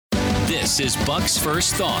This is Buck's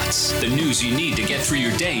First Thoughts, the news you need to get through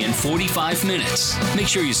your day in 45 minutes. Make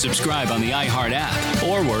sure you subscribe on the iHeart app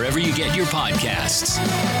or wherever you get your podcasts.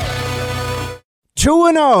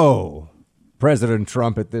 2-0, President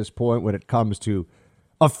Trump at this point when it comes to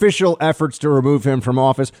official efforts to remove him from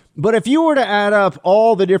office. But if you were to add up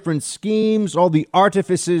all the different schemes, all the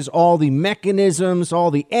artifices, all the mechanisms,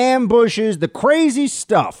 all the ambushes, the crazy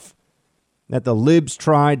stuff that the libs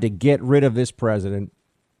tried to get rid of this president,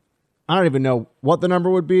 I don't even know what the number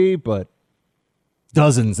would be, but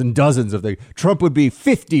dozens and dozens of things. Trump would be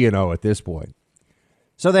 50-0 at this point.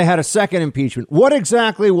 So they had a second impeachment. What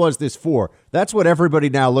exactly was this for? That's what everybody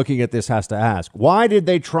now looking at this has to ask. Why did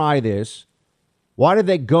they try this? Why did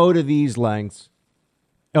they go to these lengths,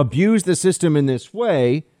 abuse the system in this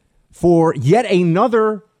way for yet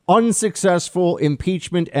another unsuccessful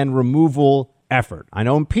impeachment and removal effort? I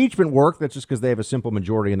know impeachment work. That's just because they have a simple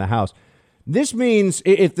majority in the House. This means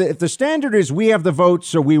if the standard is we have the votes,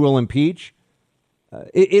 so we will impeach,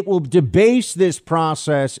 it will debase this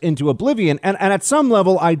process into oblivion. And at some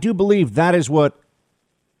level, I do believe that is what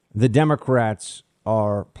the Democrats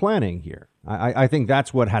are planning here. I think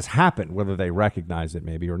that's what has happened, whether they recognize it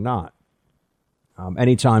maybe or not.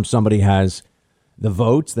 Anytime somebody has the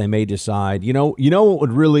votes, they may decide, you know what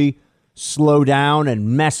would really slow down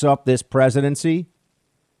and mess up this presidency?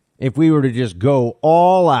 If we were to just go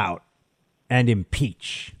all out and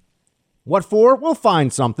impeach. What for? We'll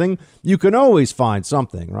find something. You can always find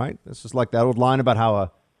something, right? This is like that old line about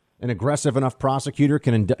how an aggressive enough prosecutor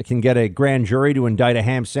can get a grand jury to indict a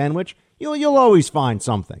ham sandwich. You'll always find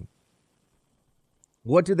something.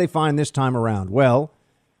 What did they find this time around? Well,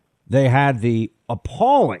 they had the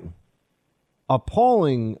appalling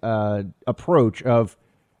approach of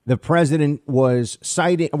the president was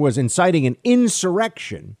inciting an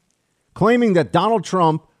insurrection, claiming that Donald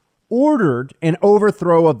Trump ordered an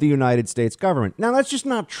overthrow of the United States government. Now, that's just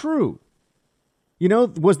not true.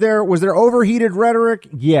 Was there overheated rhetoric?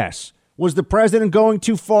 Yes. Was the president going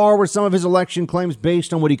too far with some of his election claims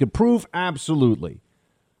based on what he could prove? Absolutely.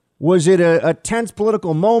 Was it a tense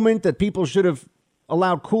political moment that people should have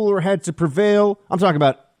allowed cooler heads to prevail? I'm talking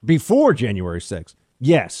about before January 6th.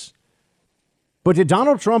 Yes. But did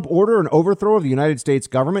Donald Trump order an overthrow of the United States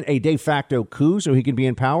government, a de facto coup so he could be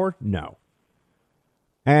in power? No.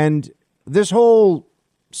 And this whole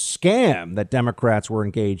scam that Democrats were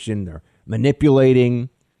engaged in, they're manipulating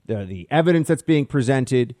the evidence that's being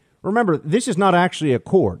presented. Remember, this is not actually a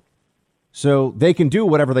court, so they can do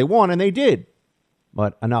whatever they want, and they did.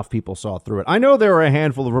 But enough people saw through it. I know there are a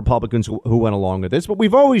handful of Republicans who went along with this, but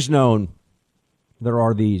we've always known there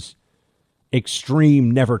are these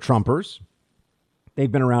extreme never-Trumpers.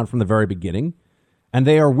 They've been around from the very beginning, and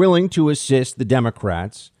they are willing to assist the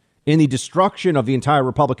Democrats in the destruction of the entire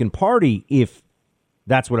Republican Party, if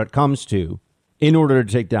that's what it comes to, in order to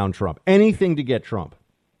take down Trump. Anything to get Trump.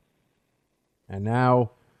 And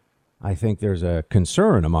now I think there's a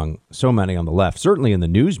concern among so many on the left, certainly in the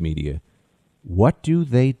news media. What do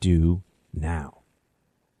they do now?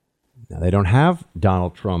 Now, they don't have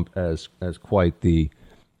Donald Trump as quite the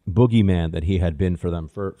boogeyman that he had been for them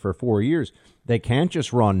for 4 years. They can't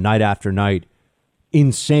just run night after night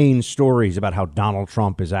insane stories about how Donald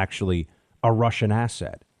Trump is actually a Russian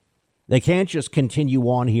asset. They can't just continue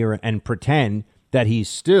on here and pretend that he's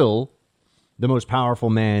still the most powerful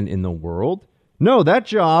man in the world. No, that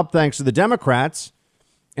job, thanks to the Democrats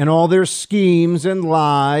and all their schemes and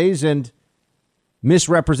lies and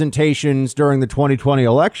misrepresentations during the 2020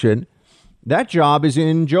 election, that job is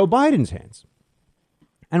in Joe Biden's hands.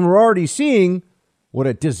 And we're already seeing what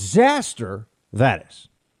a disaster that is.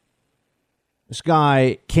 This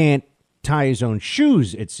guy can't tie his own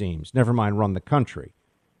shoes, it seems, never mind run the country.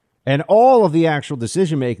 And all of the actual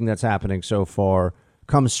decision making that's happening so far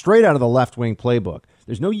comes straight out of the left-wing playbook.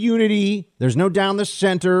 There's no unity. There's no down the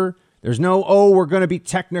center. There's no, we're going to be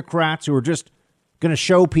technocrats who are just going to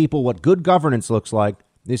show people what good governance looks like.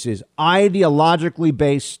 This is ideologically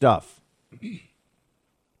based stuff.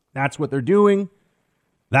 That's what they're doing.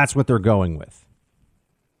 That's what they're going with.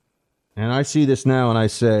 And I see this now and I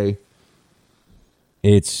say,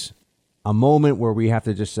 it's a moment where we have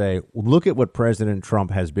to just say, look at what President Trump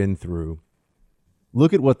has been through.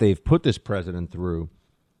 Look at what they've put this president through.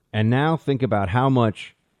 And now think about how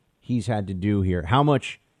much he's had to do here, how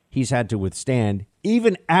much he's had to withstand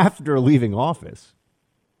even after leaving office.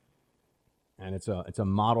 And it's a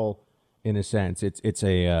model in a sense. It's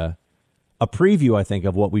a preview, I think,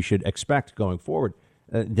 of what we should expect going forward.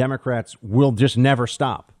 Democrats will just never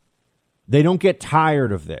stop. They don't get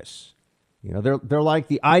tired of this. You know, they're like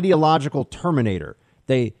the ideological Terminator.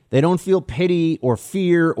 They don't feel pity or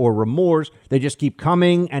fear or remorse. They just keep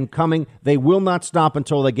coming and coming. They will not stop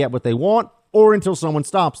until they get what they want or until someone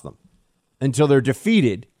stops them, until they're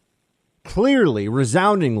defeated clearly,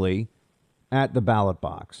 resoundingly at the ballot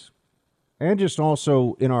box. And just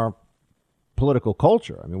also in our political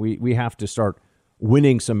culture. I mean, we have to start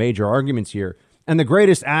winning some major arguments here. And the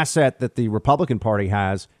greatest asset that the Republican Party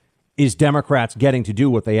has is Democrats getting to do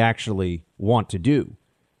what they actually want to do.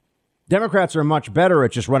 Democrats are much better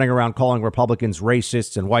at just running around calling Republicans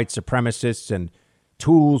racists and white supremacists and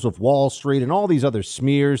tools of Wall Street and all these other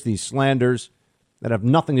smears, these slanders that have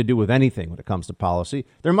nothing to do with anything when it comes to policy.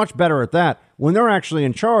 They're much better at that. When they're actually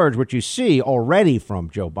in charge, what you see already from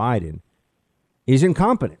Joe Biden is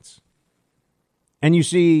incompetence. And you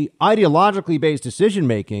see ideologically based decision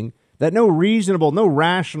making that no reasonable, no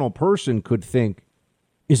rational person could think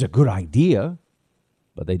is a good idea,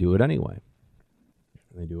 but they do it anyway.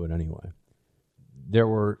 They do it anyway. There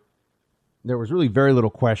was really very little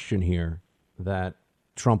question here that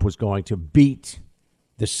Trump was going to beat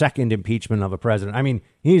the second impeachment of a president. I mean,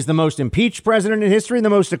 he's the most impeached president in history and the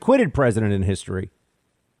most acquitted president in history.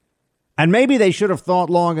 And maybe they should have thought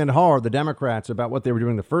long and hard, the Democrats, about what they were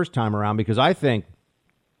doing the first time around, because I think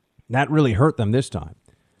that really hurt them this time.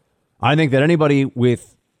 I think that anybody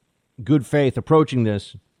with good faith approaching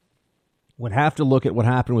this would have to look at what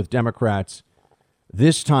happened with Democrats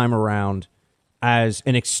this time around as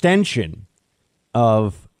an extension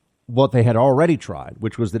of what they had already tried,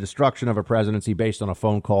 which was the destruction of a presidency based on a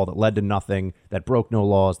phone call that led to nothing, that broke no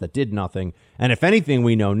laws, that did nothing. And if anything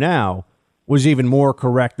we know now was even more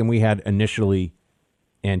correct than we had initially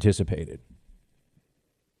anticipated.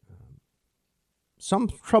 Some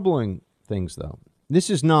troubling things, though. This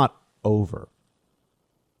is not over.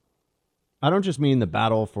 I don't just mean the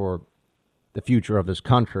battle for the future of this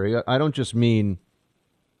country. I don't just mean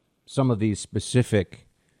some of these specific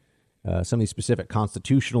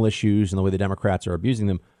constitutional issues and the way the Democrats are abusing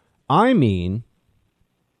them. I mean,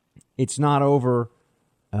 it's not over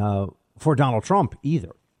for Donald Trump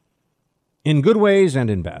either, in good ways and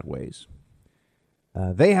in bad ways.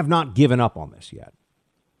 They have not given up on this yet.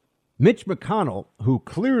 Mitch McConnell, who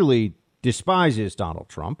clearly despises Donald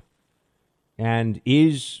Trump and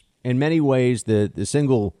is in many ways the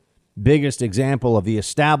single biggest example of the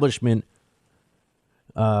establishment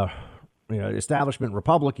establishment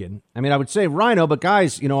Republican. I mean, I would say Rhino, but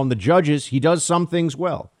guys, on the judges, he does some things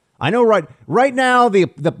well. I know right now, the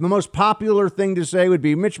most popular thing to say would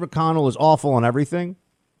be Mitch McConnell is awful on everything.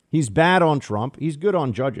 He's bad on Trump. He's good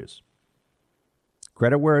on judges.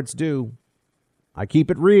 Credit where it's due. I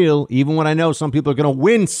keep it real, even when I know some people are going to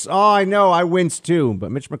wince. Oh, I know, I wince too.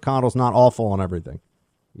 But Mitch McConnell's not awful on everything.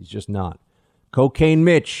 He's just not. Cocaine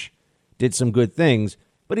Mitch did some good things,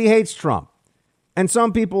 but he hates Trump. And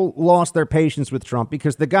some people lost their patience with Trump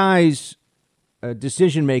because the guy's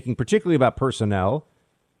decision-making, particularly about personnel,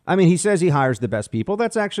 I mean, he says he hires the best people.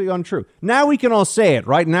 That's actually untrue. Now we can all say it.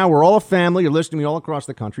 Right now, we're all a family. You're listening to me all across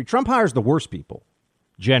the country. Trump hires the worst people,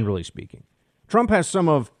 generally speaking. Trump has some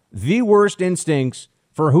of the worst instincts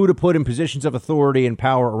for who to put in positions of authority and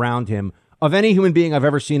power around him of any human being I've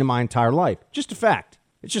ever seen in my entire life. Just a fact.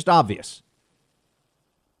 It's just obvious.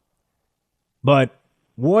 But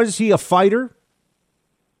was he a fighter?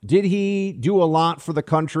 Did he do a lot for the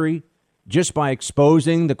country just by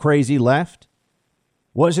exposing the crazy left?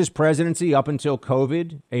 Was his presidency up until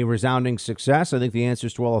COVID a resounding success? I think the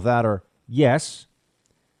answers to all of that are yes.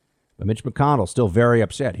 But Mitch McConnell still very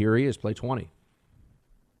upset. Here he is, play 20.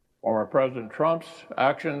 Former President Trump's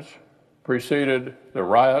actions preceded the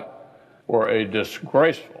riot were a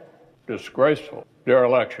disgraceful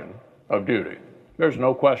dereliction of duty. There's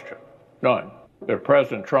no question, none, that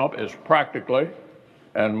President Trump is practically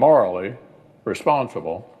and morally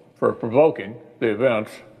responsible for provoking the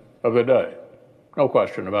events of the day. No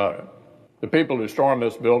question about it. The people who stormed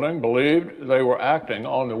this building believed they were acting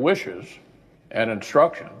on the wishes and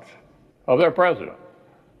instructions of their president.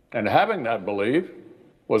 And having that belief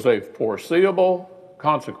was a foreseeable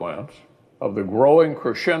consequence of the growing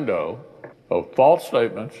crescendo of false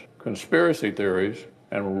statements, conspiracy theories,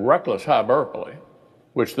 and reckless hyperbole,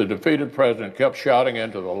 which the defeated president kept shouting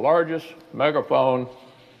into the largest megaphone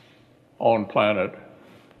on planet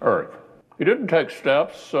Earth. He didn't take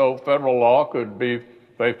steps so federal law could be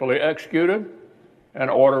faithfully executed and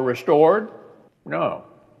order restored. No.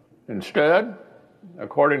 Instead,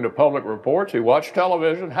 according to public reports, he watched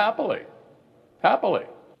television happily.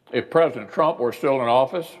 If President Trump were still in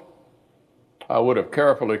office, I would have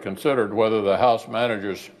carefully considered whether the House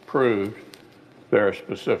managers proved their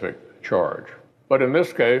specific charge. But in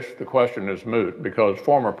this case, the question is moot because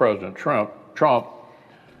former President Trump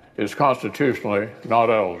is constitutionally not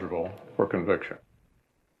eligible for conviction.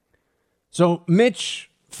 So Mitch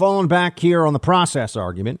falling back here on the process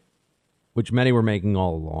argument, which many were making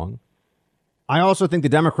all along. I also think the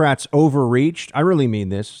Democrats overreached. I really mean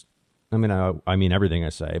this. I mean everything I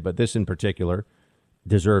say, but this in particular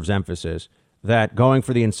deserves emphasis, that going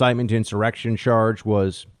for the incitement to insurrection charge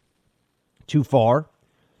was too far.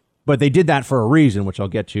 But they did that for a reason, which I'll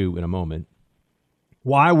get to in a moment.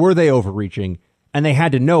 Why were they overreaching? And they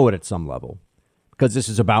had to know it at some level, because this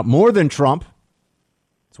is about more than Trump.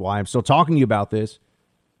 That's why I'm still talking to you about this.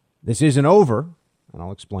 This isn't over, and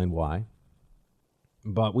I'll explain why.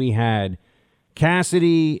 But we had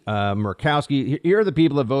Cassidy, Murkowski. Here are the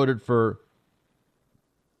people that voted for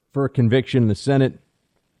a conviction in the Senate.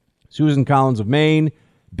 Susan Collins of Maine,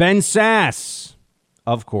 Ben Sasse,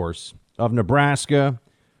 of course, of Nebraska,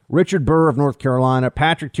 Richard Burr of North Carolina,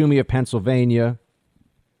 Patrick Toomey of Pennsylvania,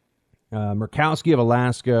 Murkowski of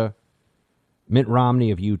Alaska, Mitt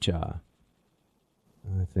Romney of Utah.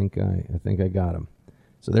 I think I got him.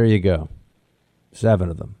 So there you go. 7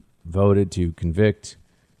 of them voted to convict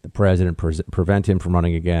the president, prevent him from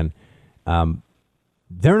running again.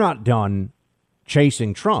 They're not done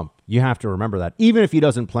chasing Trump. You have to remember that, even if he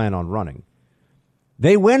doesn't plan on running.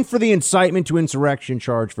 They went for the incitement to insurrection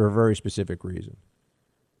charge for a very specific reason.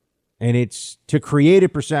 And it's to create a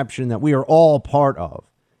perception that we are all part of,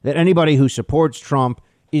 that anybody who supports Trump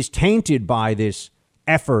is tainted by this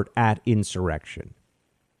effort at insurrection.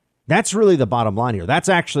 That's really the bottom line here. That's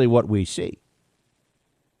actually what we see.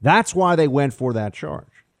 That's why they went for that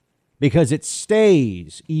charge, because it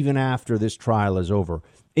stays even after this trial is over.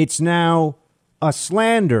 It's now a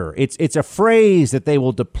slander. It's a phrase that they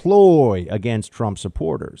will deploy against Trump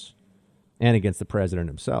supporters and against the president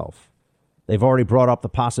himself. They've already brought up the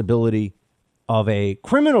possibility of a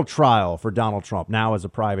criminal trial for Donald Trump now as a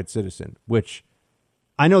private citizen, which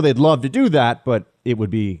I know they'd love to do that, but it would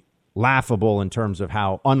be laughable in terms of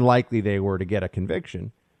how unlikely they were to get a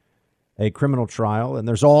conviction, a criminal trial. And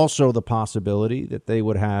there's also the possibility that they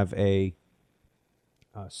would have a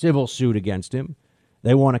civil suit against him.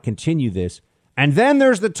 They want to continue this. And then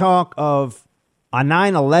there's the talk of a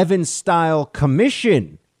 9/11 style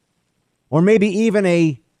commission, or maybe even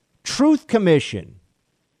a truth commission.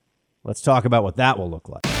 Let's talk about what that will look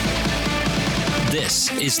like.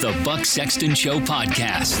 This is the Buck Sexton Show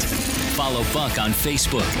podcast. Follow Buck on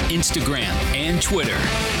Facebook, Instagram, and Twitter.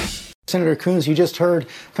 Senator Coons, you just heard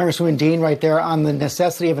Congresswoman Dean right there on the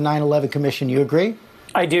necessity of a 9/11 commission. You agree?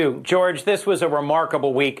 I do. George, this was a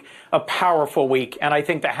remarkable week, a powerful week. And I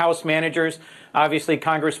think the House managers, obviously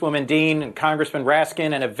Congresswoman Dean and Congressman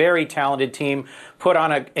Raskin, and a very talented team put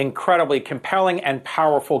on an incredibly compelling and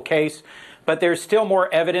powerful case. But there's still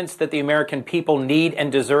more evidence that the American people need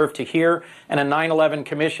and deserve to hear. And a 9/11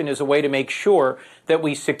 commission is a way to make sure that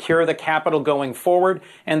we secure the Capitol going forward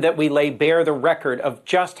and that we lay bare the record of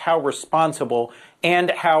just how responsible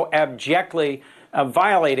and how abjectly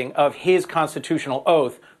violating of his constitutional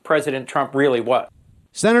oath President Trump really was.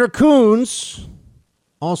 Senator Coons,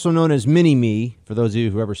 also known as Mini-Me, for those of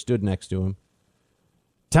you who ever stood next to him,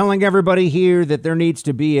 telling everybody here that there needs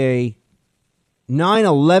to be a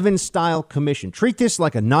 9/11 style commission. Treat this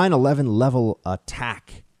like a 9/11 level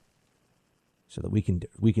attack so that we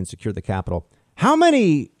can secure the Capitol. How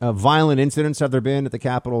many violent incidents have there been at the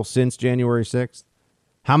Capitol since January 6th?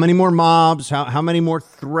 How many more mobs? How many more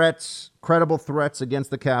threats, credible threats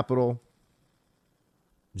against the Capitol?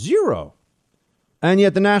 0. And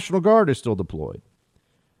yet the National Guard is still deployed.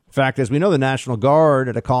 In fact, as we know, the National Guard,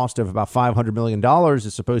 at a cost of about $500 million,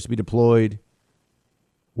 is supposed to be deployed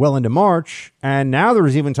well into March. And now there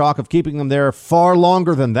is even talk of keeping them there far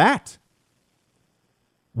longer than that.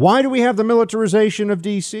 Why do we have the militarization of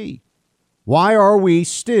D.C.? Why are we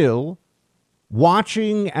still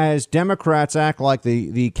watching as Democrats act like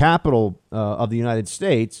the capital of the United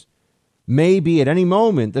States may be at any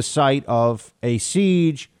moment the site of a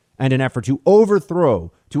siege and an effort to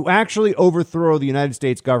actually overthrow the United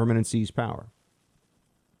States government and seize power?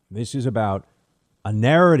 This is about a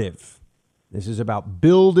narrative. This is about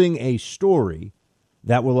building a story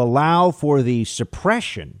that will allow for the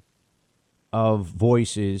suppression of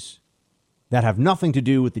voices that have nothing to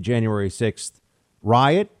do with the January 6th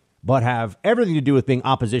riot, but have everything to do with being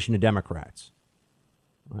opposition to Democrats.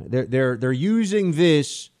 They're using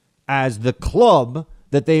this as the club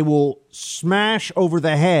that they will smash over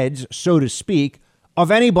the heads, so to speak,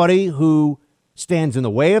 of anybody who stands in the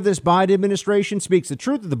way of this Biden administration, speaks the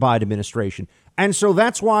truth of the Biden administration. And so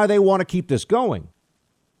that's why they want to keep this going.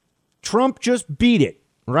 Trump just beat it,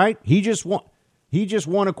 right? He just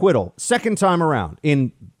won acquittal. Second time around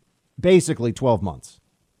in basically 12 months.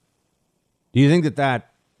 Do you think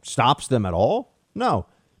that stops them at all? No.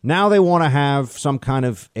 Now they want to have some kind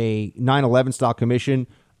of a 9/11 style commission.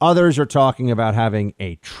 Others are talking about having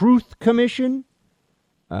a truth commission.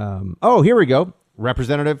 Here we go.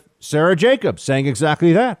 Representative Sarah Jacobs saying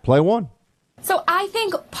exactly that. Play one. So I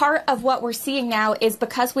think part of what we're seeing now is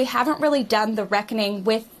because we haven't really done the reckoning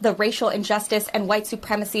with the racial injustice and white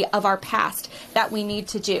supremacy of our past that we need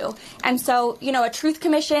to do. And so, a truth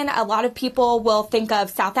commission, a lot of people will think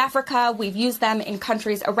of South Africa. We've used them in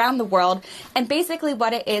countries around the world. And basically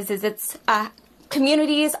what it is it's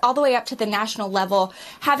communities all the way up to the national level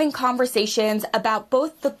having conversations about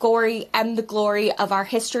both the gory and the glory of our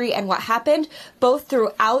history and what happened both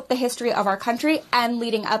throughout the history of our country and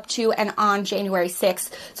leading up to and on January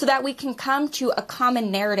 6th, so that we can come to a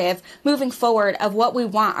common narrative moving forward of what we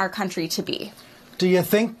want our country to be. Do you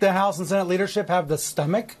think the House and Senate leadership have the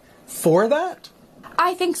stomach for that?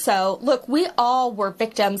 I think so. Look, we all were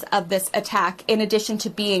victims of this attack in addition to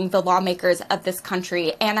being the lawmakers of this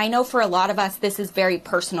country. And I know for a lot of us, this is very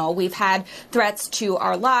personal. We've had threats to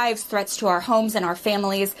our lives, threats to our homes and our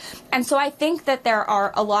families. And so I think that there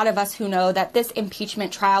are a lot of us who know that this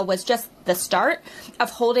impeachment trial was just the start of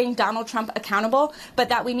holding Donald Trump accountable, but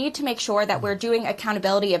that we need to make sure that we're doing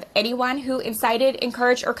accountability of anyone who incited,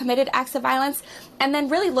 encouraged, or committed acts of violence, and then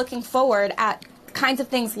really looking forward at kinds of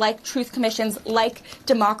things like truth commissions, like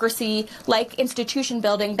democracy, like institution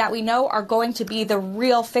building that we know are going to be the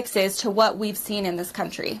real fixes to what we've seen in this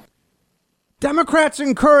country. Democrats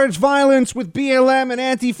encourage violence with BLM and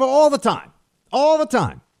Antifa all the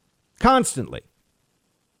time, constantly.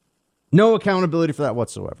 No accountability for that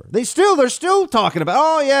whatsoever. They're still talking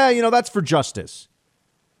about, that's for justice.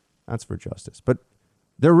 That's for justice. But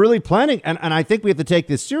they're really planning, and I think we have to take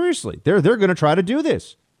this seriously. They're going to try to do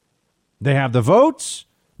this. They have the votes.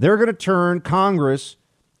 They're going to turn Congress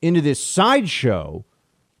into this sideshow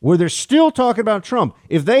where they're still talking about Trump.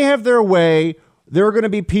 If they have their way, there are going to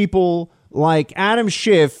be people like Adam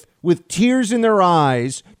Schiff with tears in their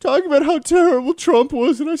eyes talking about how terrible Trump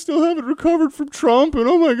was and I still haven't recovered from Trump and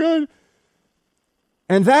oh my God.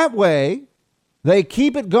 And that way, they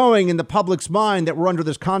keep it going in the public's mind that we're under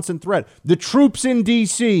this constant threat. The troops in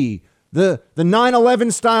D.C., the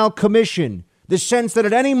 9/11 style commission, the sense that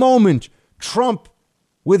at any moment, Trump,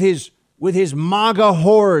 with his MAGA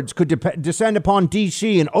hordes, could descend upon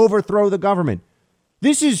D.C. and overthrow the government.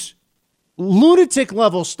 This is lunatic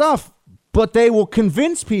level stuff, but they will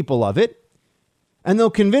convince people of it. And they'll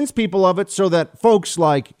convince people of it so that folks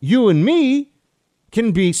like you and me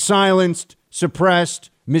can be silenced,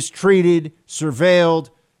 suppressed, mistreated, surveilled.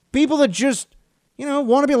 People that just,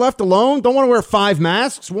 want to be left alone, don't want to wear 5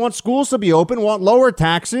 masks, want schools to be open, want lower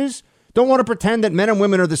taxes, don't want to pretend that men and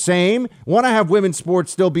women are the same, want to have women's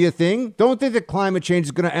sports still be a thing, don't think that climate change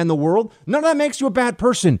is going to end the world. None of that makes you a bad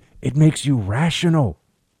person. It makes you rational.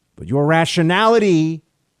 But your rationality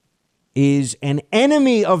is an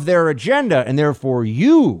enemy of their agenda, and therefore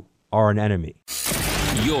you are an enemy.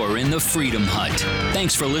 You're in the Freedom Hut.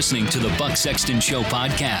 Thanks for listening to the Buck Sexton Show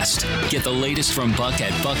podcast. Get the latest from Buck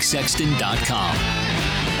at bucksexton.com.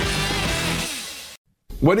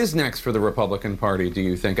 What is next for the Republican Party, do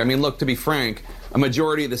you think? I mean, look, to be frank, a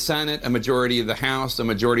majority of the Senate, a majority of the House, a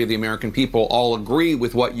majority of the American people all agree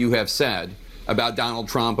with what you have said about Donald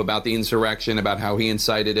Trump, about the insurrection, about how he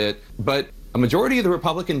incited it. But a majority of the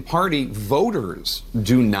Republican Party voters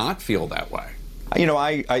do not feel that way.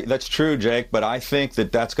 That's true, Jake, but I think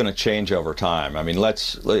that that's going to change over time. I mean,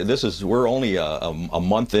 we're only a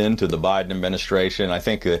month into the Biden administration. I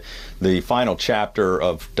think the final chapter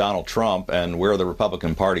of Donald Trump and where the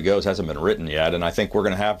Republican Party goes hasn't been written yet, and I think we're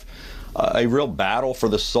going to have a real battle for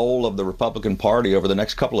the soul of the Republican Party over the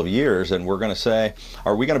next couple of years, and we're going to say,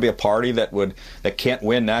 are we going to be a party that can't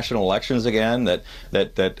win national elections again,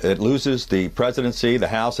 that loses the presidency, the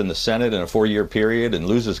House, and the Senate in a 4-year period, and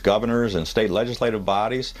loses governors and state legislative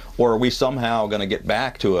bodies, or are we somehow going to get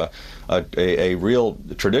back to a real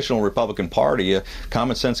traditional Republican Party,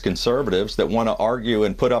 common sense conservatives that want to argue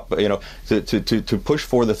and put up, to push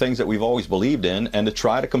for the things that we've always believed in and to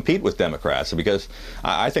try to compete with Democrats? Because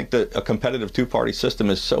I think that a competitive two-party system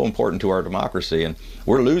is so important to our democracy, and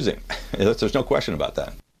we're losing. There's no question about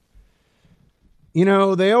that.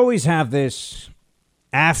 They always have this,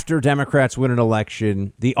 after Democrats win an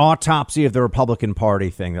election, the autopsy of the Republican Party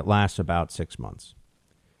thing that lasts about 6 months.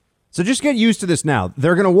 So just get used to this now.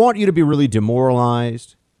 They're going to want you to be really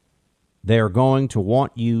demoralized. They're going to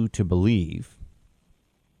want you to believe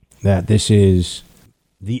that this is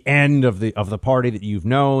the end of the party that you've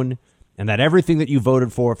known, and that everything that you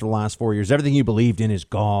voted for the last 4 years, everything you believed in is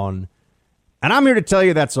gone. And I'm here to tell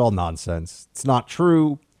you that's all nonsense. It's not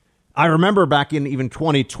true. I remember back in even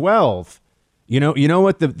 2012, You know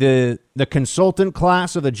what the consultant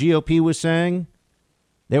class of the GOP was saying?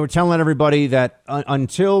 They were telling everybody that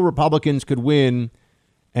until Republicans could win,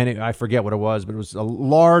 and I forget what it was, but it was a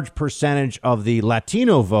large percentage of the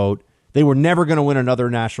Latino vote, they were never going to win another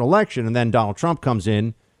national election. And then Donald Trump comes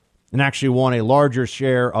in and actually won a larger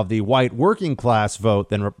share of the white working class vote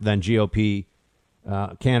than GOP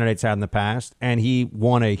candidates had in the past. And he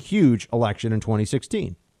won a huge election in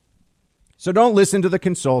 2016. So don't listen to the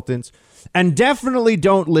consultants, and definitely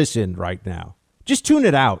don't listen right now. Just tune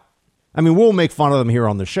it out. I mean, we'll make fun of them here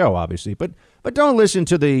on the show, obviously, but don't listen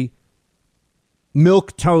to the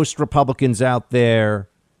milquetoast Republicans out there.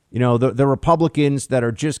 You know, the Republicans that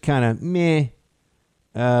are just kind of meh,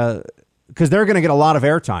 because they're going to get a lot of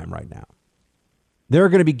airtime right now. They're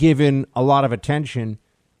going to be given a lot of attention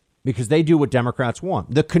because they do what Democrats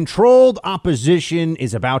want. The controlled opposition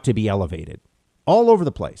is about to be elevated all over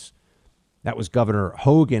the place. That was Governor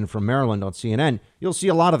Hogan from Maryland on CNN. You'll see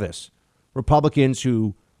a lot of this. Republicans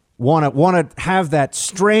who want to have that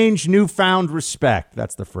strange newfound respect.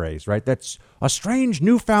 That's the phrase, right? That's a strange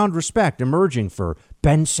newfound respect emerging for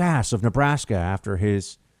Ben Sasse of Nebraska after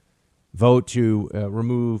his vote to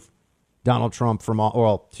remove Donald Trump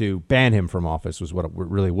to ban him from office was what it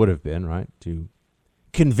really would have been, right? To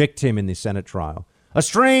convict him in the Senate trial. A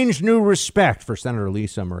strange new respect for Senator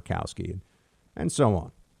Lisa Murkowski and so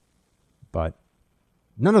on. But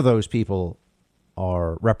none of those people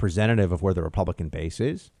are representative of where the Republican base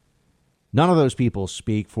is. None of those people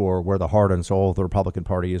speak for where the heart and soul of the Republican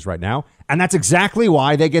Party is right now. And that's exactly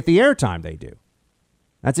why they get the airtime they do.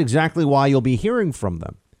 That's exactly why you'll be hearing from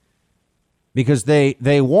them. Because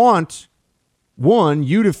they want, one,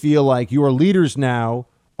 you to feel like your leaders now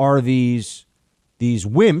are these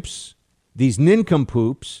wimps, these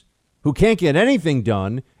nincompoops, who can't get anything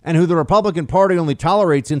done, and who the Republican Party only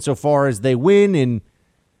tolerates insofar as they win in,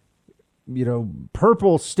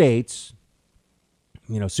 purple states.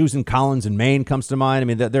 Susan Collins in Maine comes to mind. I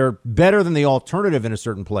mean, they're better than the alternative in a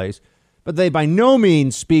certain place, but they by no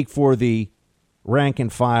means speak for the rank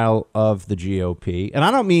and file of the GOP. And I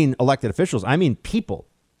don't mean elected officials. I mean people.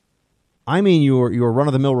 I mean your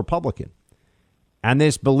run-of-the-mill Republican. And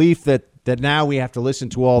this belief that now we have to listen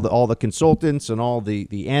to all the consultants and all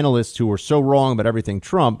the analysts who are so wrong about everything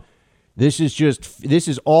Trump. This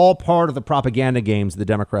is all part of the propaganda games the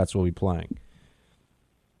Democrats will be playing.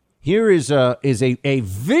 Here is a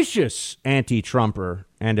vicious anti-Trumper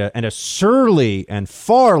and a surly and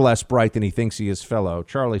far less bright than he thinks he is fellow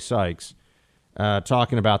Charlie Sykes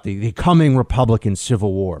talking about the coming Republican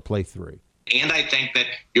Civil War. Play 3. And I think that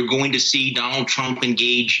you're going to see Donald Trump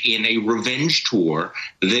engage in a revenge tour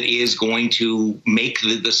that is going to make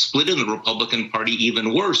the split in the Republican Party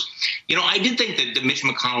even worse. I did think that Mitch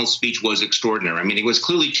McConnell's speech was extraordinary. I mean, it was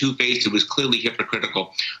clearly two-faced. It was clearly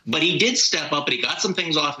hypocritical. But he did step up and he got some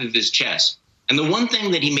things off of his chest. And the one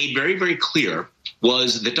thing that he made very, very clear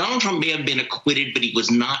was that Donald Trump may have been acquitted, but he was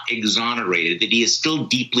not exonerated, that he is still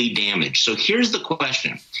deeply damaged. So here's the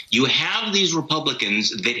question. You have these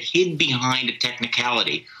Republicans that hid behind a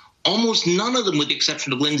technicality. Almost none of them, with the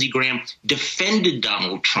exception of Lindsey Graham, defended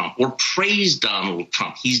Donald Trump or praised Donald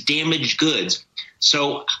Trump. He's damaged goods.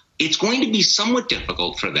 So it's going to be somewhat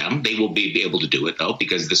difficult for them. They will be able to do it, though,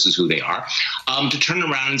 because this is who they are, to turn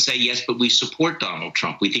around and say, yes, but we support Donald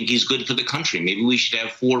Trump. We think he's good for the country. Maybe we should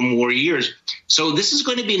have 4 more years. So this is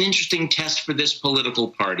going to be an interesting test for this political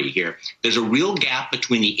party here. There's a real gap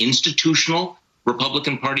between the institutional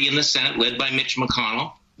Republican Party in the Senate, led by Mitch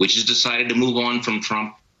McConnell, which has decided to move on from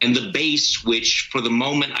Trump, and the base, which for the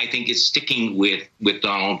moment I think is sticking with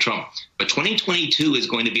Donald Trump. But 2022 is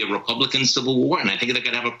going to be a Republican civil war, and I think they're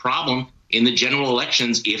going to have a problem in the general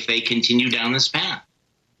elections if they continue down this path.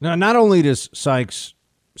 Now, not only does Sykes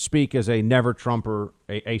speak as a never-Trumper,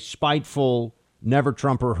 a spiteful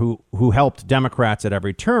never-Trumper who helped Democrats at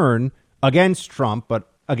every turn against Trump, but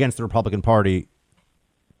against the Republican Party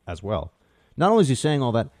as well. Not only is he saying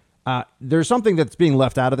all that, there's something that's being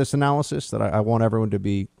left out of this analysis that I want everyone to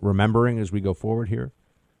be remembering as we go forward here.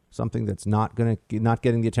 Something that's not getting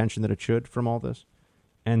the attention that it should from all this.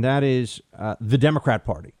 And that is the Democrat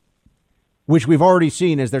Party, which we've already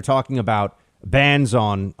seen as they're talking about bans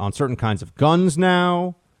on certain kinds of guns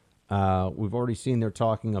now. We've already seen they're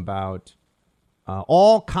talking about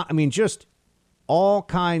all kinds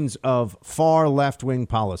of far left-wing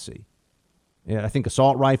policy. Yeah, I think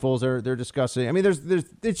assault rifles they're discussing. I mean,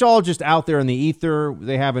 it's all just out there in the ether.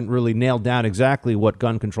 They haven't really nailed down exactly what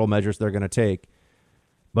gun control measures they're going to take.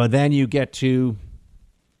 But then you get to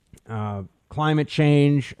climate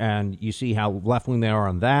change, and you see how left-wing they are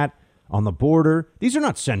on that, on the border. These are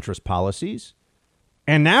not centrist policies.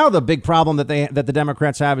 And now the big problem that the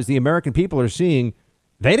Democrats have is the American people are seeing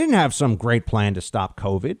they didn't have some great plan to stop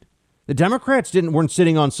COVID. The Democrats weren't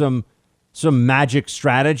sitting on some magic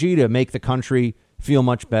strategy to make the country feel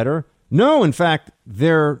much better. No, in fact,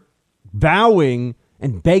 they're bowing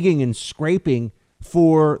and begging and scraping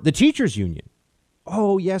for the teachers union.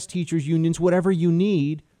 Oh, yes, teachers unions, whatever you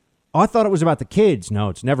need. Oh, I thought it was about the kids. No,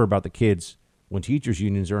 it's never about the kids when teachers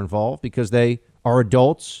unions are involved because they are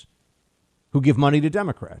adults who give money to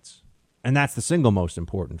Democrats. And that's the single most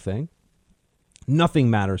important thing. Nothing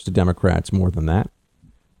matters to Democrats more than that.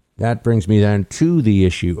 That brings me then to the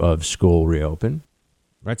issue of school reopen.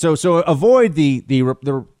 Right. So avoid the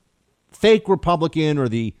fake Republican or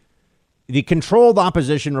the controlled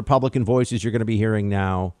opposition Republican voices you're going to be hearing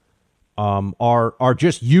now are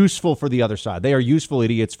just useful for the other side. They are useful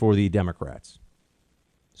idiots for the Democrats.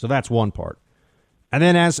 So that's one part. And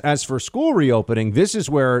then as for school reopening, this is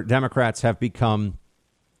where Democrats have become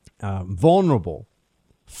vulnerable,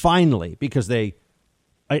 finally, because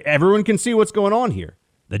everyone can see what's going on here.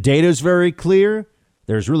 The data is very clear.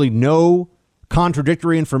 There's really no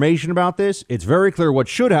contradictory information about this. It's very clear what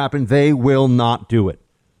should happen. They will not do it.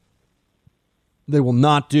 They will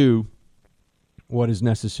not do what is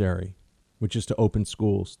necessary, which is to open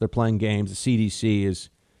schools. They're playing games. The CDC is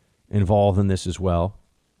involved in this as well.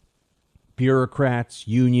 Bureaucrats,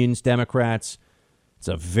 unions, Democrats. It's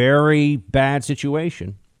a very bad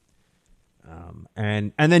situation.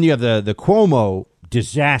 And then you have the Cuomo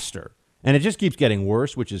disaster. And it just keeps getting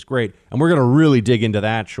worse, which is great. And we're going to really dig into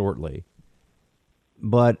that shortly.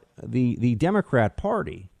 But the Democrat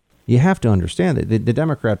Party, you have to understand that the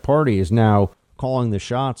Democrat Party is now calling the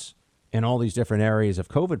shots in all these different areas of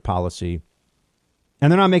COVID policy.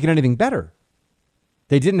 And they're not making anything better.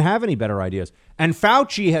 They didn't have any better ideas. And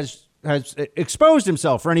Fauci has exposed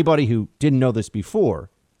himself, for anybody who didn't know this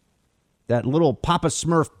before. That little Papa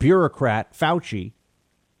Smurf bureaucrat, Fauci,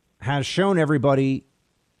 has shown everybody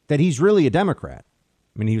that he's really a Democrat.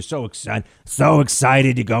 I mean, he was so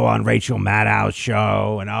excited to go on Rachel Maddow's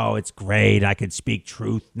show. And, oh, it's great. I can speak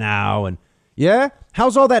truth now. And, yeah,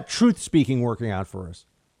 how's all that truth speaking working out for us?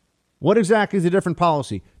 What exactly is the different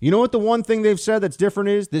policy? You know what the one thing they've said that's different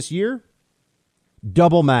is this year?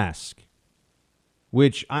 Double mask.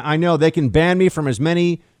 Which I know they can ban me from as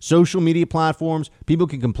many social media platforms. People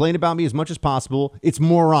can complain about me as much as possible. It's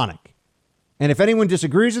moronic. And if anyone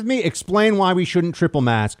disagrees with me, explain why we shouldn't triple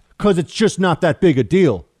mask, because it's just not that big a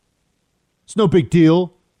deal. It's no big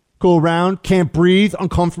deal. Go around, can't breathe,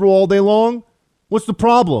 uncomfortable all day long. What's the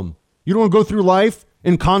problem? You don't want to go through life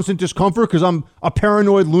in constant discomfort because I'm a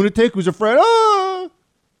paranoid lunatic who's afraid.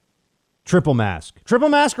 Triple mask. Triple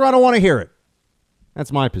mask or I don't want to hear it.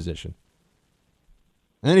 That's my position.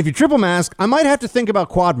 And if you triple mask, I might have to think about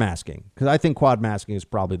quad masking, because I think quad masking is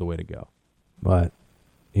probably the way to go. But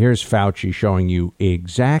here's Fauci showing you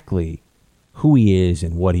exactly who he is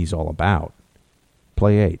and what he's all about.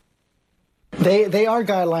 Play 8. They are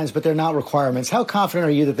guidelines, but they're not requirements. How confident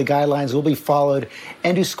are you that the guidelines will be followed?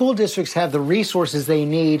 And do school districts have the resources they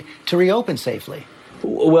need to reopen safely?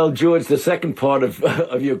 Well, George, the second part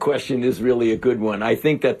of your question is really a good one. I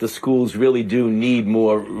think that the schools really do need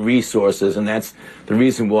more resources, and that's the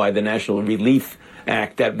reason why the National Relief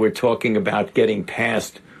Act that we're talking about getting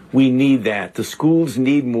passed, we need that. The schools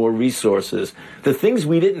need more resources. The things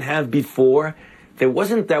we didn't have before, there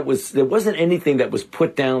wasn't anything that was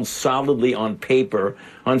put down solidly on paper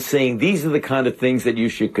on saying these are the kind of things that you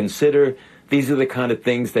should consider, these are the kind of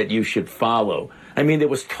things that you should follow. I mean, there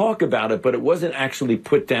was talk about it, but it wasn't actually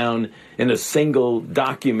put down in a single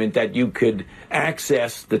document that you could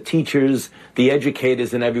access, the teachers, the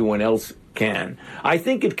educators, and everyone else can. I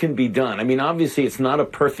think it can be done. I mean, obviously, it's not a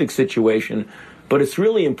perfect situation, but it's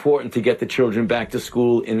really important to get the children back to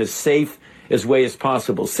school in as safe as way as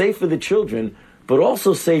possible. Safe for the children, but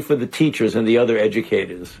also safe for the teachers and the other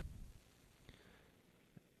educators.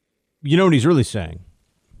 You know what he's really saying?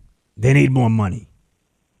 They need more money.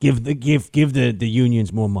 Give the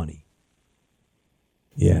unions more money.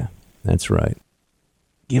 Yeah, that's right.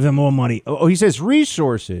 Give them more money. Oh, he says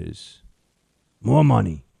resources, more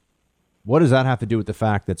money. What does that have to do with the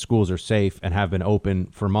fact that schools are safe and have been open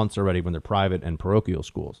for months already when they're private and parochial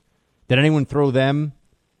schools? Did anyone throw them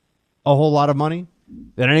a whole lot of money?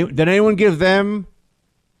 Did anyone give them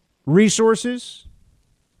resources?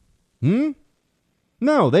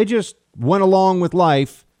 No, they just went along with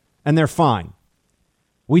life and they're fine.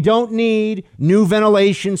 We don't need new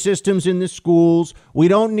ventilation systems in the schools. We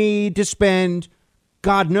don't need to spend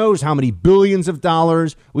God knows how many billions of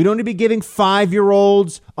dollars. We don't need to be giving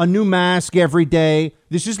 5-year-olds a new mask every day.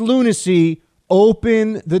 This is lunacy.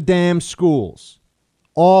 Open the damn schools.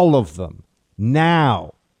 All of them.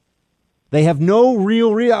 now. They have no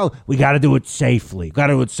real, we got to do it safely. Got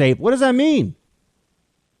to do it safe. What does that mean?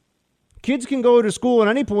 Kids can go to school at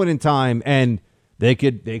any point in time and they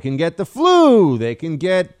can get the flu. They can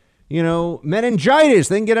get, meningitis.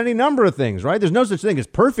 They can get any number of things, right? There's no such thing as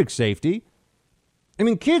perfect safety. I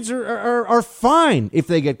mean, kids are fine if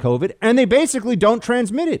they get COVID and they basically don't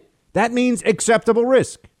transmit it. That means acceptable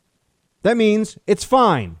risk. That means it's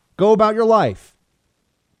fine. Go about your life.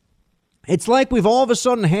 It's like we've all of a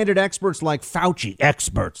sudden handed experts like Fauci,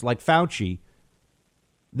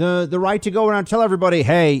 the right to go around and tell everybody,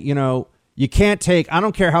 hey, you can't take, I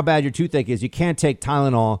don't care how bad your toothache is, you can't take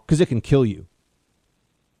Tylenol because it can kill you.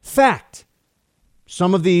 Fact.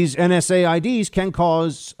 Some of these NSAIDs can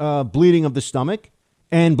cause bleeding of the stomach,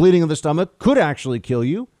 and bleeding of the stomach could actually kill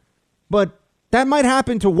you. But that might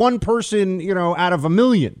happen to one person, out of a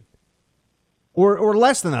million or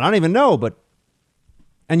less than that. I don't even know.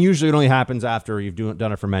 And usually it only happens after you've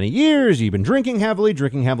done it for many years. You've been drinking heavily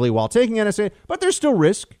while taking NSAID, but there's still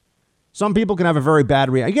risk. Some people can have a very bad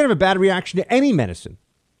reaction. You can have a bad reaction to any medicine,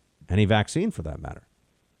 any vaccine for that matter.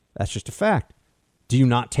 That's just a fact. Do you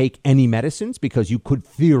not take any medicines because you could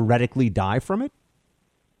theoretically die from it?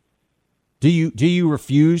 Do you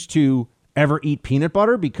refuse to ever eat peanut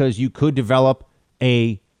butter because you could develop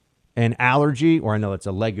an allergy? Or I know it's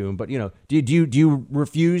a legume, but do you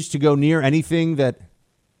refuse to go near anything that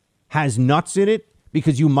has nuts in it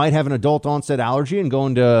because you might have an adult onset allergy and go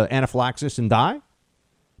into anaphylaxis and die?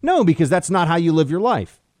 No, because that's not how you live your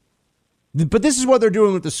life. But this is what they're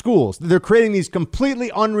doing with the schools. They're creating these completely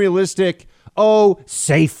unrealistic,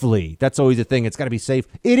 safely. That's always a thing. It's got to be safe.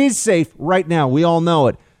 It is safe right now. We all know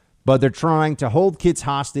it. But they're trying to hold kids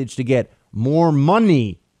hostage to get more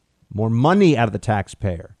money out of the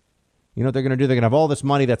taxpayer. You know what they're going to do? They're going to have all this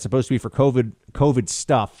money that's supposed to be for COVID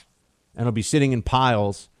stuff, and it'll be sitting in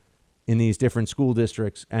piles in these different school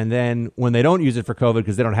districts. And then when they don't use it for COVID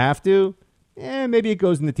because they don't have to, maybe it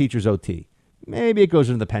goes in the teacher's OT. Maybe it goes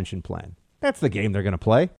into the pension plan. That's the game they're going to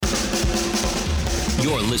play.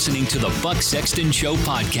 You're listening to the Buck Sexton Show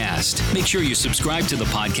podcast. Make sure you subscribe to the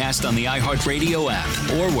podcast on the iHeartRadio app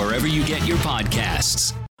or wherever you get your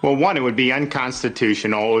podcasts. Well, one, it would be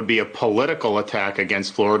unconstitutional. It would be a political attack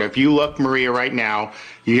against Florida. If you look, Maria, right now,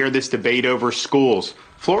 you hear this debate over schools.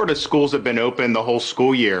 Florida schools have been open the whole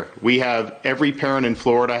school year. We have every parent in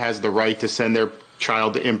Florida has the right to send their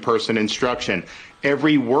child to in-person instruction.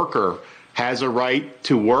 Every worker has a right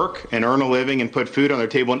to work and earn a living and put food on their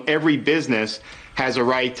table, and every business has a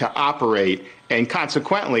right to operate. And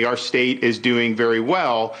consequently, our state is doing very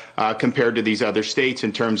well compared to these other states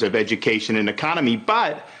in terms of education and economy.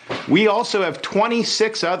 But we also have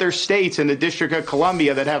 26 other states in the District of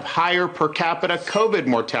Columbia that have higher per capita COVID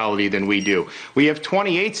mortality than we do. We have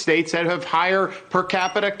 28 states that have higher per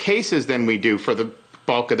capita cases than we do for the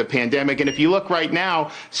bulk of the pandemic. And if you look right now,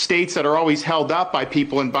 states that are always held up by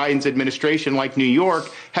people in Biden's administration, like New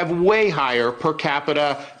York, have way higher per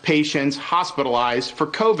capita patients hospitalized for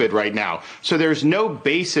COVID right now. So there's no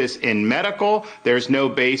basis in medical, there's no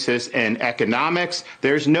basis in economics,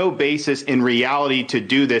 there's no basis in reality to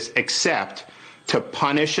do this except to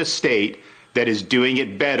punish a state that is doing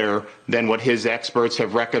it better than what his experts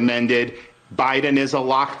have recommended. Biden is a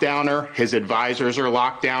lockdowner. His advisors are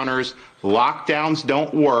lockdowners. Lockdowns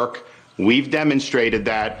don't work. We've demonstrated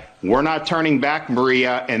that. We're not turning back,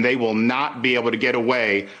 Maria, and they will not be able to get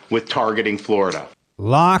away with targeting Florida.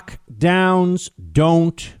 Lockdowns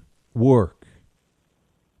don't work.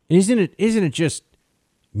 Isn't it just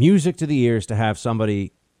music to the ears to have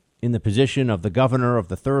somebody in the position of the governor of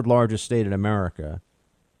the third largest state in America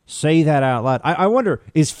say that out loud? I wonder,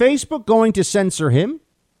 is Facebook going to censor him?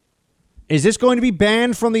 Is this going to be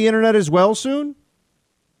banned from the internet as well soon?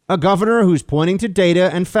 A governor who's pointing to data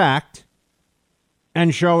and fact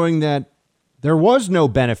and showing that there was no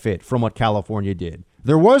benefit from what California did.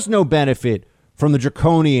 There was no benefit from the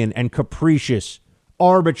draconian and capricious,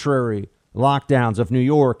 arbitrary lockdowns of New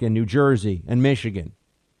York and New Jersey and Michigan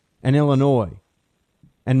and Illinois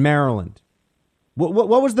and Maryland. What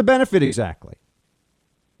was the benefit exactly?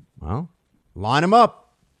 Well, line them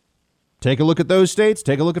up. Take a look at those states.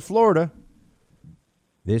 Take a look at Florida.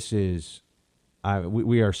 This is,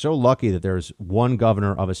 we are so lucky that there's one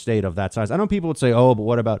governor of a state of that size. I know people would say, but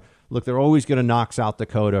what about, look, they're always going to knock South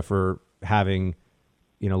Dakota for having,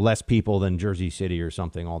 less people than Jersey City or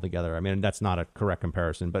something altogether. I mean, that's not a correct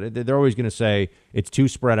comparison, but they're always going to say it's too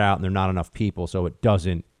spread out and there are not enough people, so it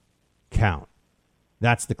doesn't count.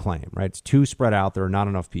 That's the claim, right? It's too spread out. There are not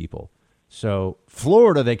enough people. So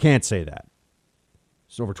Florida, they can't say that.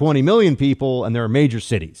 It's over 20 million people, and there are major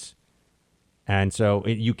cities. And so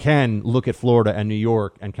you can look at Florida and New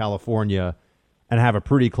York and California and have a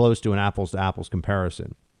pretty close to an apples to apples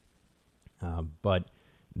comparison. But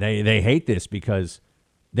they hate this because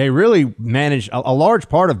they really managed a large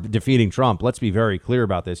part of defeating Trump. Let's be very clear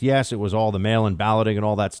about this. Yes, it was all the mail-in balloting and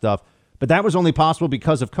all that stuff, but that was only possible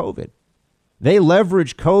because of COVID. They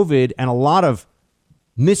leveraged COVID and a lot of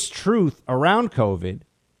mistruth around COVID,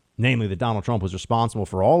 namely that Donald Trump was responsible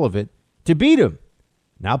for all of it, to beat him.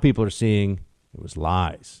 Now people are seeing it was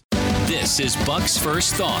lies. This is Buck's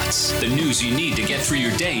First Thoughts, the news you need to get through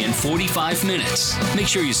your day in 45 minutes. Make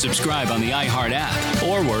sure you subscribe on the iHeart app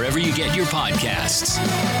or wherever you get your podcasts.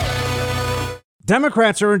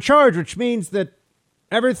 Democrats are in charge, which means that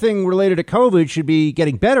everything related to COVID should be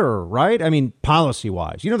getting better, right? I mean,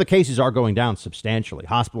 policy-wise. The cases are going down substantially.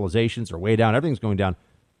 Hospitalizations are way down. Everything's going down.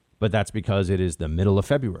 But that's because it is the middle of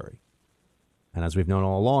February. And as we've known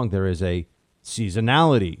all along, there is a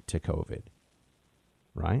seasonality to COVID,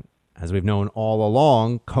 right? As we've known all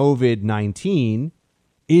along, COVID-19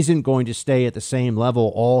 isn't going to stay at the same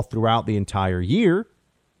level all throughout the entire year.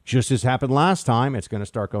 Just as happened last time, it's going to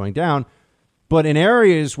start going down. But in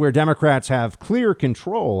areas where Democrats have clear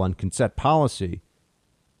control on set policy,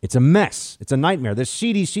 it's a mess. It's a nightmare. The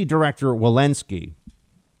CDC director, Walensky,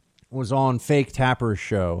 was on Fake Tapper's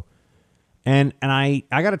show. And I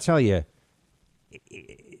got to tell you,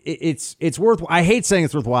 it's worth, I hate saying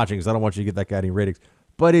it's worth watching because I don't want you to get that guy any ratings.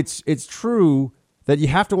 But it's true that you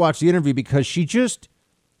have to watch the interview because she just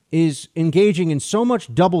is engaging in so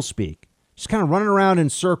much doublespeak, just kind of running around in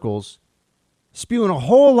circles, spewing a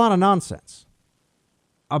whole lot of nonsense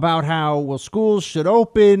about how, well, schools should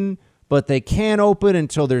open, but they can't open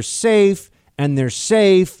until they're safe, and they're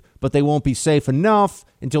safe, but they won't be safe enough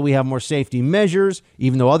until we have more safety measures,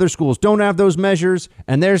 even though other schools don't have those measures.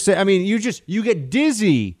 And you get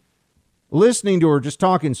dizzy listening to her just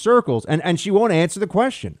talk in circles, and she won't answer the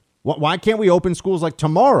question. Why can't we open schools like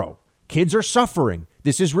tomorrow? Kids are suffering.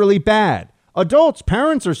 This is really bad. Adults,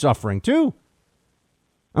 parents are suffering too.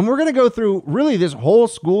 And we're going to go through really this whole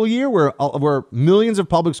school year where millions of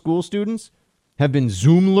public school students have been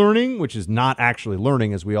Zoom learning, which is not actually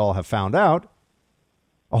learning, as we all have found out.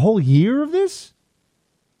 A whole year of this?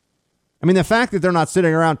 I mean, the fact that they're not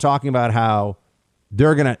sitting around talking about how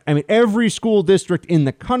they're going to, every school district in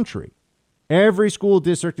the country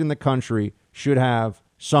should have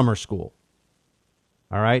summer school.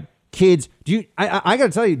 All right? Kids, I got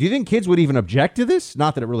to tell you, do you think kids would even object to this?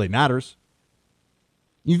 Not that it really matters.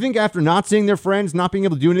 You think after not seeing their friends, not being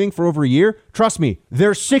able to do anything for over a year, trust me,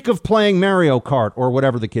 they're sick of playing Mario Kart or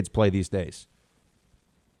whatever the kids play these days.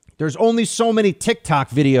 There's only so many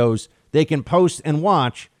TikTok videos they can post and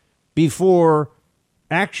watch before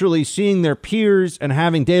actually seeing their peers and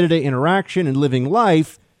having day-to-day interaction and living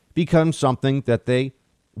life becomes something that they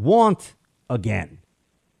want again,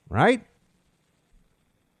 right?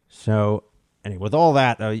 So, anyway, with all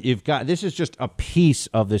that, this is just a piece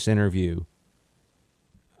of this interview.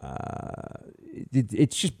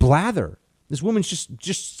 It's just blather. This woman's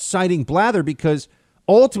just citing blather because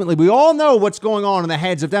ultimately we all know what's going on in the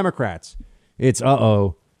heads of Democrats. It's,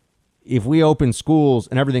 if we open schools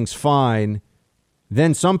and everything's fine,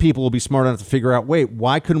 then some people will be smart enough to figure out, wait,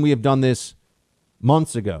 why couldn't we have done this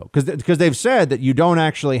months ago? Because they've said that you don't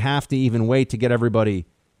actually have to even wait to get everybody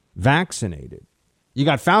vaccinated. You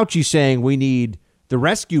got Fauci saying we need the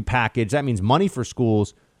rescue package. That means money for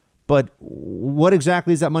schools. But what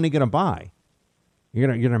exactly is that money going to buy? You're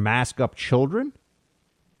going to mask up children?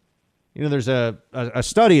 There's a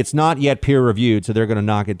study. It's not yet peer reviewed, so they're going to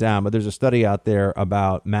knock it down. But there's a study out there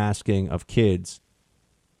about masking of kids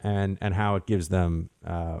and how it gives them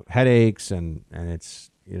headaches and it's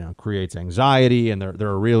creates anxiety, and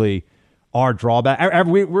there really are drawbacks.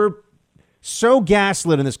 We're so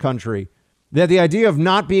gaslit in this country that the idea of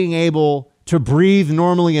not being able to breathe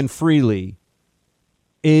normally and freely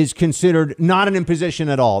is considered not an imposition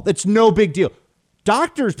at all. It's no big deal.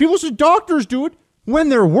 People say doctors do it when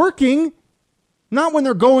they're working, not when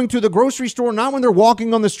they're going to the grocery store, not when they're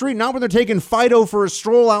walking on the street, not when they're taking Fido for a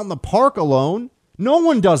stroll out in the park alone. No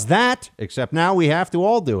one does that, except now we have to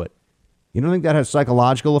all do it. You don't think that has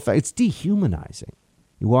psychological effect? It's dehumanizing.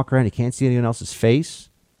 You walk around, you can't see anyone else's face.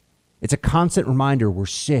 It's a constant reminder we're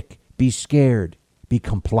sick. Be scared. Be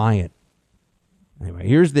compliant. Anyway,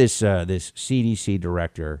 here's this CDC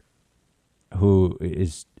director who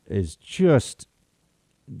is just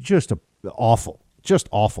awful.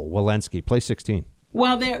 Walensky, play 16.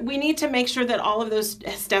 Well, we need to make sure that all of those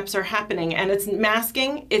steps are happening, and it's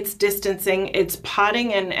masking, it's distancing, it's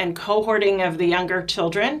potting and cohorting of the younger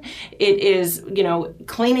children. It is,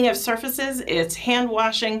 cleaning of surfaces, it's hand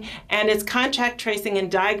washing, and it's contact tracing and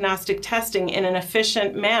diagnostic testing in an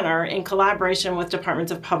efficient manner in collaboration with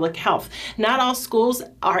departments of public health. Not all schools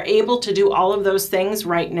are able to do all of those things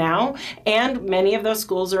right now, and many of those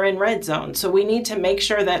schools are in red zones. So we need to make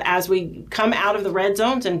sure that as we come out of the red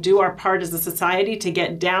zones and do our part as a society to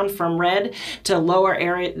get down from red to lower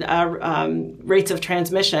rates of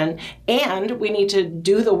transmission. And we need to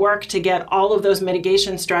do the work to get all of those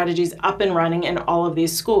mitigation strategies up and running in all of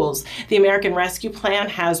these schools. The American Rescue Plan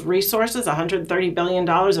has resources, $130 billion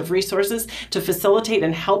of resources to facilitate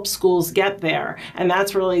and help schools get there. And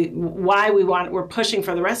that's really why we're pushing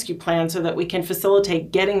for the rescue plan, so that we can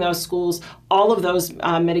facilitate getting those schools all of those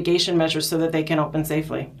mitigation measures so that they can open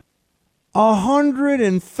safely.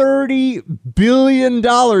 $130 billion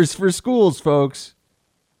for schools, folks.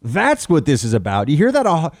 That's what this is about. You hear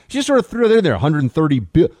that? She just sort of threw it in there.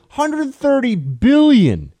 $130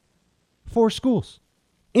 billion for schools,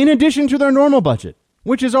 in addition to their normal budget,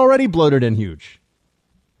 which is already bloated and huge.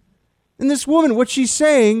 And this woman, what she's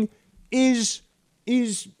saying is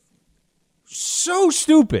so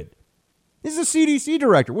stupid. This is a CDC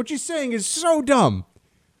director. What she's saying is so dumb.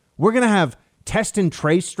 We're going to have test and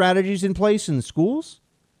trace strategies in place in the schools?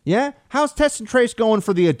 Yeah? How's test and trace going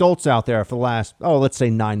for the adults out there for the last, let's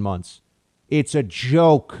say 9 months? It's a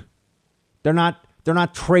joke. They're not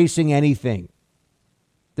tracing anything.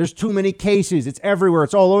 There's too many cases. It's everywhere.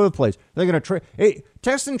 It's all over the place. They're going to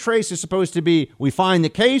test and trace is supposed to be, we find the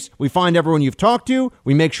case, we find everyone you've talked to,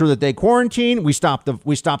 we make sure that they quarantine, we stop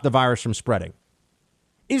the virus from spreading.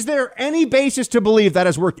 Is there any basis to believe that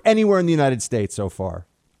has worked anywhere in the United States so far?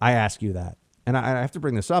 I ask you that. And I have to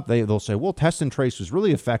bring this up. They'll say, well, test and trace was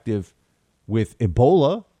really effective with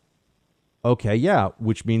Ebola. Okay, yeah,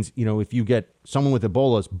 which means, if you get someone with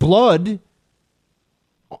Ebola's blood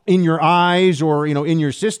in your eyes or, in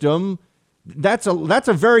your system, that's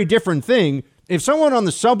a very different thing. If someone on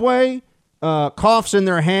the subway coughs in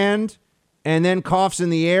their hand and then coughs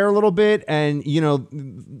in the air a little bit and,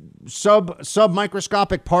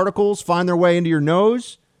 sub-microscopic particles find their way into your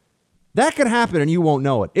nose, that could happen and you won't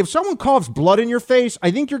know it. If someone coughs blood in your face,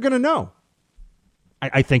 I think you're going to know.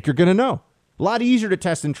 I think you're going to know. A lot easier to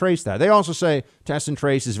test and trace that. They also say test and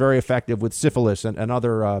trace is very effective with syphilis and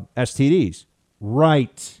other STDs.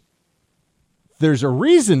 Right. There's a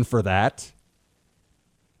reason for that.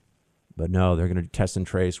 But no, they're going to test and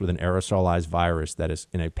trace with an aerosolized virus that is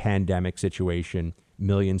in a pandemic situation,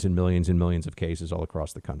 millions and millions and millions of cases all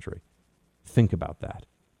across the country. Think about that.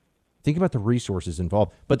 Think about the resources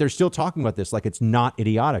involved. But they're still talking about this like it's not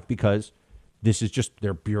idiotic, because this is just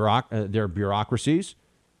their bureaucracies,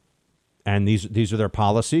 and these are their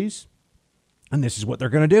policies, and this is what they're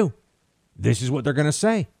going to do. This is what they're going to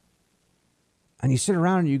say. And you sit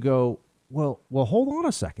around and you go, well, hold on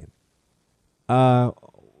a second.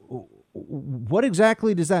 What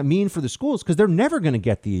exactly does that mean for the schools? Because they're never going to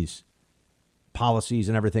get these policies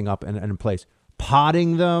and everything up and in place.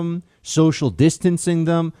 Potting them, social distancing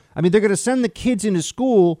them. I mean, they're going to send the kids into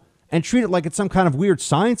school and treat it like it's some kind of weird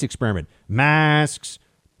science experiment. Masks,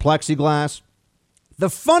 plexiglass. The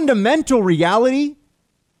fundamental reality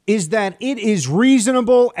is that it is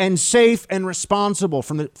reasonable and safe and responsible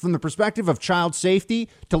from the perspective of child safety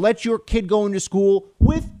to let your kid go into school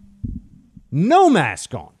with no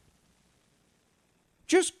mask on.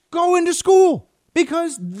 Just go into school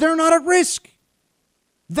because they're not at risk.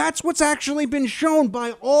 That's what's actually been shown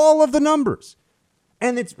by all of the numbers.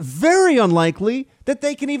 And it's very unlikely that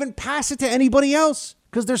they can even pass it to anybody else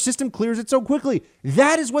because their system clears it so quickly.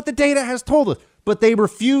 That is what the data has told us. But they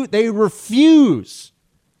refuse.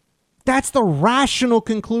 That's the rational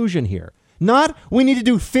conclusion here. Not we need to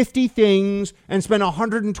do 50 things and spend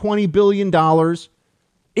 $120 billion.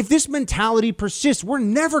 If this mentality persists, we're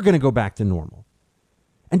never going to go back to normal.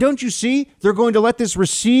 And don't you see, they're going to let this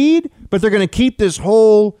recede, but they're going to keep this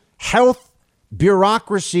whole health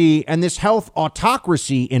bureaucracy and this health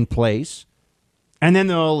autocracy in place. And then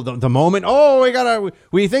the moment,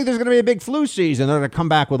 we think there's going to be a big flu season, they're going to come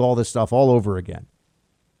back with all this stuff all over again.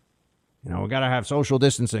 We got to have social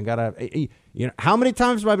distancing. How many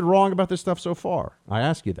times have I been wrong about this stuff so far? I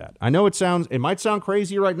ask you that. I know it might sound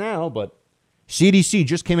crazy right now, but CDC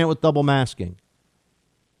just came out with double masking.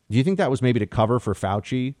 Do you think that was maybe to cover for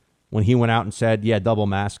Fauci when he went out and said, double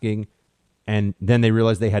masking, and then they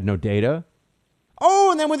realized they had no data?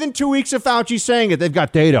 Oh, and then within 2 weeks of Fauci saying it, they've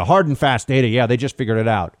got data, hard and fast data. Yeah, they just figured it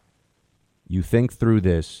out. You think through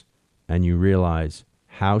this and you realize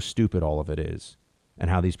how stupid all of it is and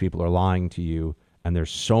how these people are lying to you And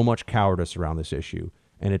there's so much cowardice around this issue.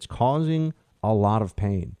 And it's causing a lot of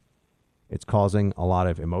pain. It's causing a lot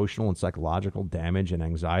of emotional and psychological damage and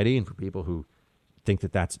anxiety. And for people who think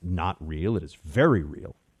that that's not real, it is very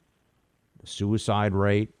real. The suicide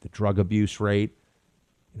rate, the drug abuse rate,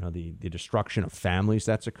 the destruction of families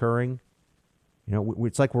that's occurring.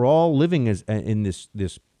 It's like we're all living in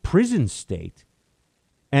this prison state.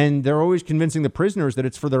 And they're always convincing the prisoners that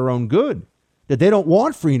it's for their own good, that they don't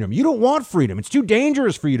want freedom. You don't want freedom. It's too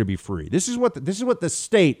dangerous for you to be free. This is what the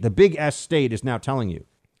state, the big S state, is now telling you.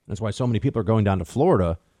 That's why so many people are going down to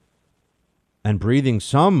Florida and breathing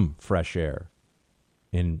some fresh air,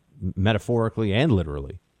 metaphorically and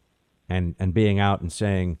literally, and being out and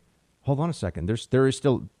saying, hold on a second, there is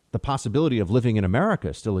still the possibility of living in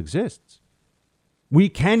America still exists. We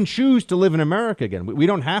can choose to live in America again. We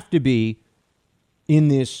don't have to be in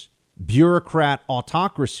this bureaucrat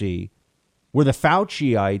autocracy where the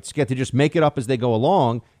Fauciites get to just make it up as they go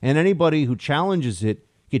along, and anybody who challenges it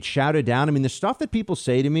gets shouted down. I mean, the stuff that people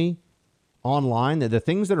say to me online, the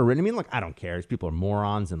things that are written, look, I don't care. These people are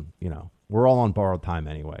morons, and, we're all on borrowed time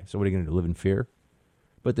anyway. So what are you going to do, live in fear?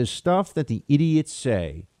 But the stuff that the idiots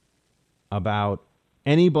say about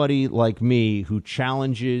anybody like me who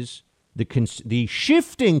challenges the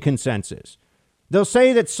shifting consensus. They'll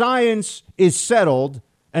say that science is settled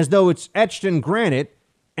as though it's etched in granite,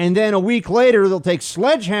 and then a week later they'll take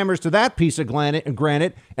sledgehammers to that piece of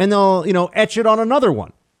granite and they'll etch it on another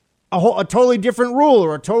one, a totally different rule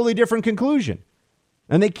or a totally different conclusion.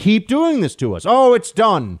 And they keep doing this to us. Oh, it's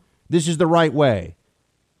done. This is the right way.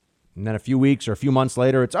 And then a few weeks or a few months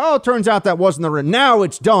later, it turns out that wasn't the right. Now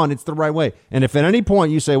it's done. It's the right way. And if at any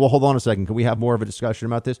point you say, well, hold on a second, can we have more of a discussion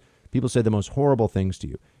about this? People say the most horrible things to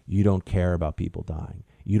you. You don't care about people dying.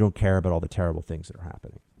 You don't care about all the terrible things that are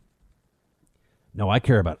happening. No, I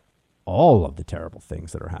care about all of the terrible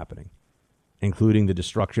things that are happening, including the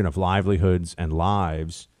destruction of livelihoods and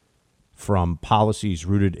lives from policies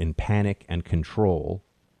rooted in panic and control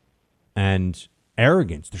and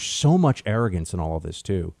arrogance. There's so much arrogance in all of this,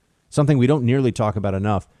 too. Something we don't nearly talk about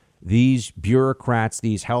enough. These bureaucrats,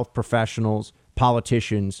 these health professionals,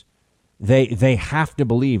 politicians, they have to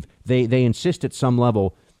believe, they insist at some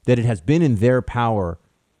level that it has been in their power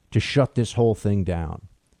to shut this whole thing down.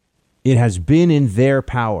 It has been in their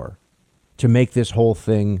power to make this whole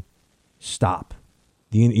thing stop.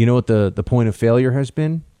 You know what the point of failure has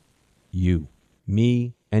been? You,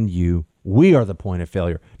 me, and you. We are the point of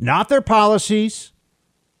failure. Not their policies,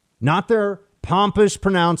 not their pompous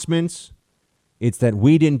pronouncements. It's that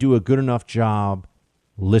we didn't do a good enough job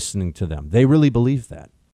listening to them. They really believe that.